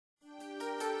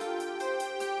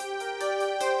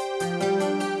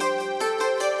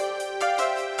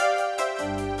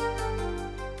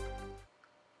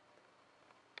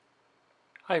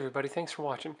Hi everybody, thanks for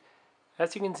watching.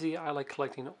 As you can see, I like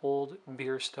collecting old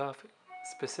beer stuff,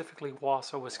 specifically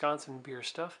Wausau, Wisconsin beer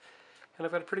stuff, and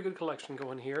I've got a pretty good collection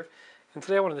going here. And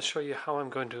today I wanted to show you how I'm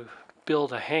going to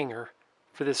build a hanger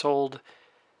for this old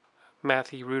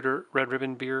Mathie-Ruder Red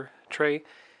Ribbon Beer Tray.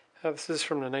 This is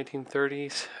from the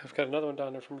 1930s. I've got another one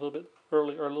down there from a little bit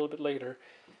early or a little bit later,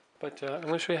 but I'm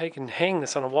going to show you how you can hang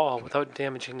this on a wall without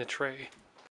damaging the tray.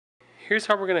 Here's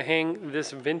how we're going to hang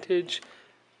this vintage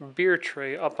beer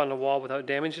tray up on the wall without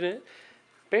damaging it.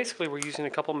 Basically, we're using a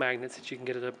couple magnets that you can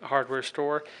get at a hardware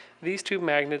store. These two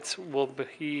magnets will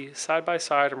be side by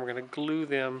side, and we're going to glue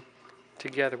them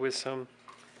together with some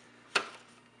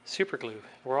super glue.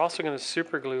 We're also going to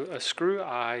super glue a screw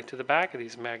eye to the back of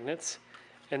these magnets,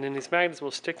 and then these magnets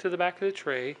will stick to the back of the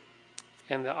tray,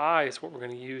 and the eye is what we're going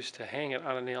to use to hang it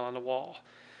on a nail on the wall.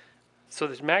 So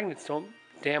the magnets don't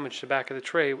damage the back of the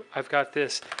tray. I've got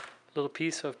this little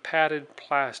piece of padded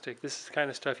plastic. This is the kind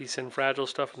of stuff you send fragile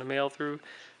stuff in the mail through.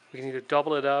 We can either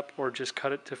double it up or just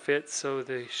cut it to fit so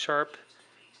the sharp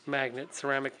magnet,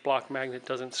 ceramic block magnet,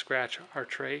 doesn't scratch our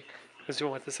tray, because we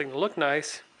want this thing to look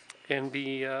nice and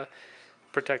be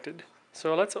protected.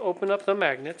 So let's open up the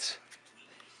magnets.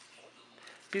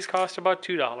 These cost about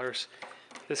 $2.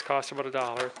 This cost about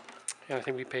 $1, and I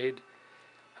think we paid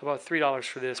about $3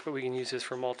 for this, but we can use this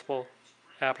for multiple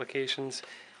applications.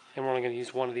 And we're only going to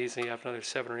use one of these, and you have another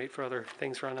 7 or 8 for other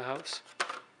things around the house.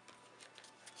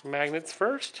 Magnets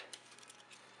first.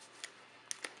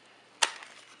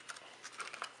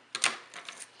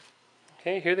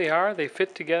 Okay, here they are. They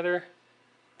fit together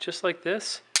just like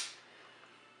this.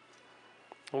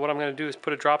 And what I'm going to do is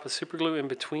put a drop of super glue in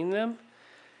between them.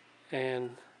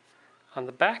 And on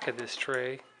the back of this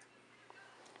tray,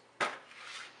 I'm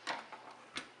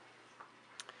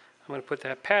going to put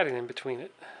that padding in between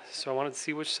it. So I wanted to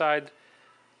see which side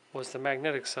was the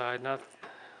magnetic side. Not,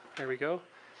 there we go.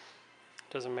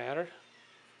 Doesn't matter.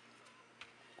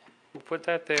 We'll put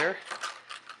that there.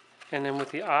 And then with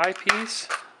the eye piece,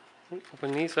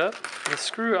 open these up. The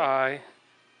screw eye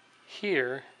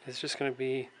here is just going to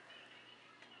be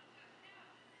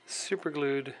super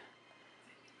glued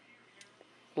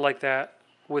like that,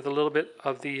 with a little bit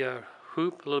of the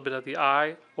hoop, a little bit of the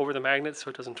eye over the magnet so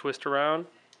it doesn't twist around.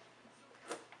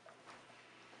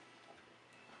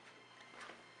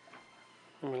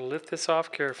 I'm going to lift this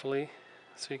off carefully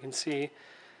so you can see.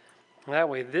 That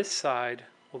way this side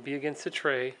will be against the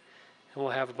tray, and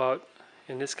we'll have about,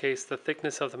 in this case, the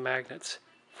thickness of the magnets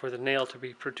for the nail to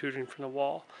be protruding from the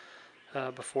wall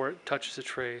before it touches the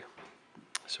tray.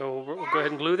 So we'll go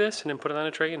ahead and glue this and then put it on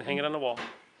a tray and hang it on the wall.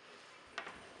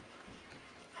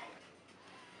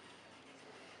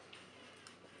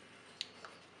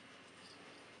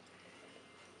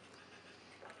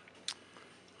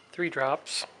 Three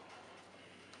drops.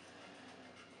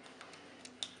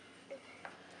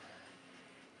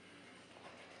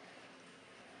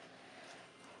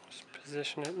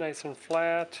 Position it nice and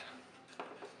flat.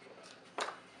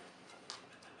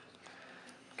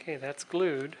 Okay, that's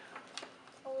glued.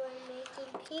 Oh, we're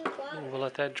making pink water. And we'll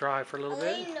let that dry for a little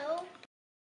bit. I know.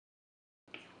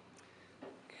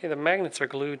 Okay, the magnets are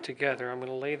glued together. I'm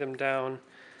going to lay them down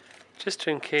just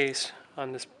in case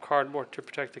on this cardboard to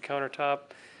protect the countertop.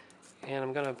 And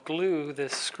I'm going to glue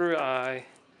this screw eye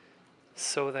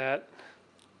so that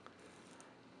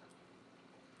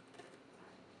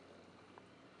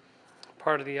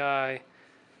part of the eye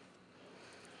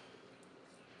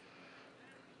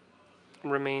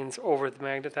remains over the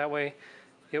magnet. That way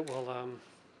it will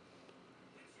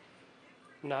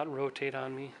not rotate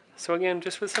on me. So again,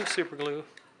 just with some super glue,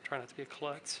 try not to be a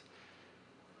klutz.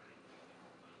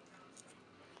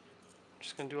 I'm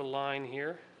just going to do a line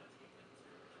here.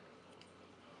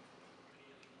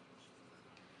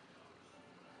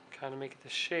 Kind of make it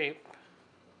the shape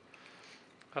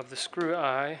of the screw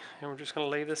eye, and we're just going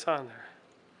to lay this on there.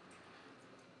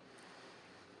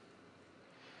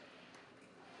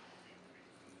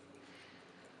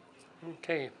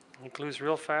 Okay, it glues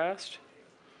real fast,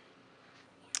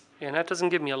 and that doesn't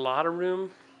give me a lot of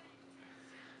room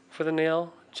for the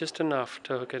nail, just enough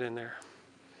to hook it in there.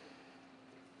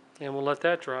 And we'll let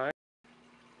that dry.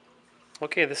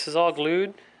 Okay, this is all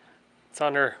glued. It's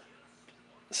on there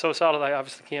so solid I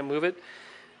obviously can't move it.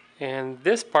 And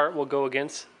this part will go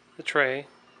against the tray.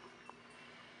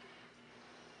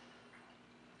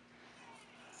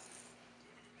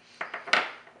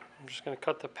 I'm just going to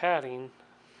cut the padding,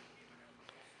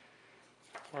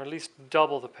 or at least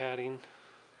double the padding,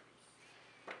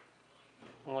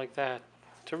 like that,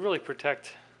 to really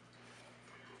protect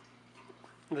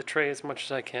the tray as much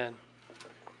as I can.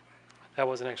 That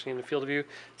wasn't actually in the field of view,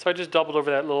 so I just doubled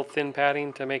over that little thin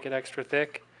padding to make it extra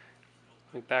thick.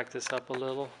 Let me back this up a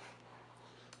little.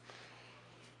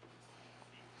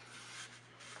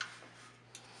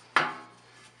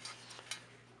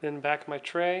 Then back my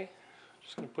tray.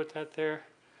 Just going to put that there.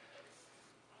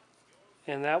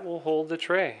 And that will hold the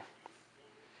tray.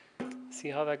 See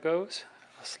how that goes?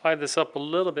 I'll slide this up a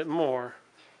little bit more.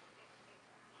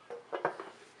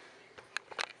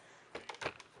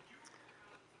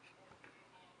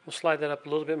 We'll slide that up a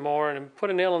little bit more and put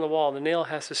a nail on the wall. The nail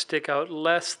has to stick out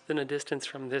less than a distance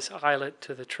from this eyelet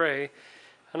to the tray.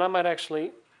 And I might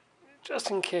actually, just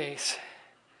in case,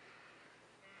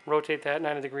 rotate that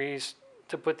 90 degrees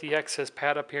to put the excess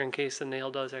pad up here in case the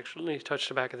nail does actually touch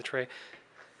the back of the tray.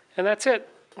 And that's it.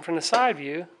 From the side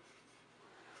view,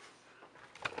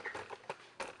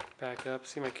 back up,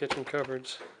 see my kitchen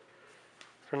cupboards.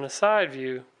 From the side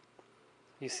view,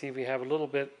 you see we have a little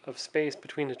bit of space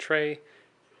between the tray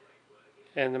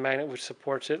and the magnet which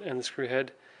supports it and the screw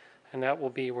head, and that will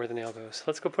be where the nail goes.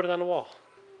 Let's go put it on the wall.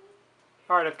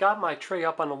 Alright, I've got my tray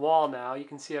up on the wall now. You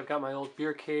can see I've got my old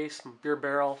beer case, some beer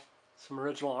barrel, some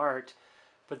original art.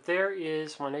 But there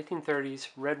is my 1930s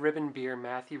Red Ribbon Beer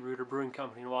Mathie-Ruder Brewing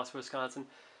Company in Wausau, Wisconsin.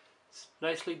 It's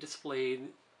nicely displayed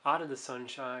out of the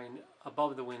sunshine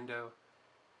above the window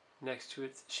next to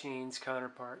its Shane's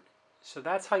counterpart. So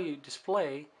that's how you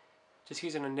display, just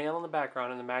using a nail in the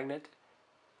background and the magnet,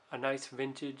 a nice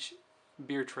vintage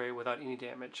beer tray without any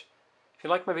damage. If you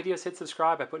like my videos, hit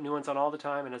subscribe. I put new ones on all the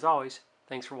time, and as always,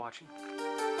 thanks for watching.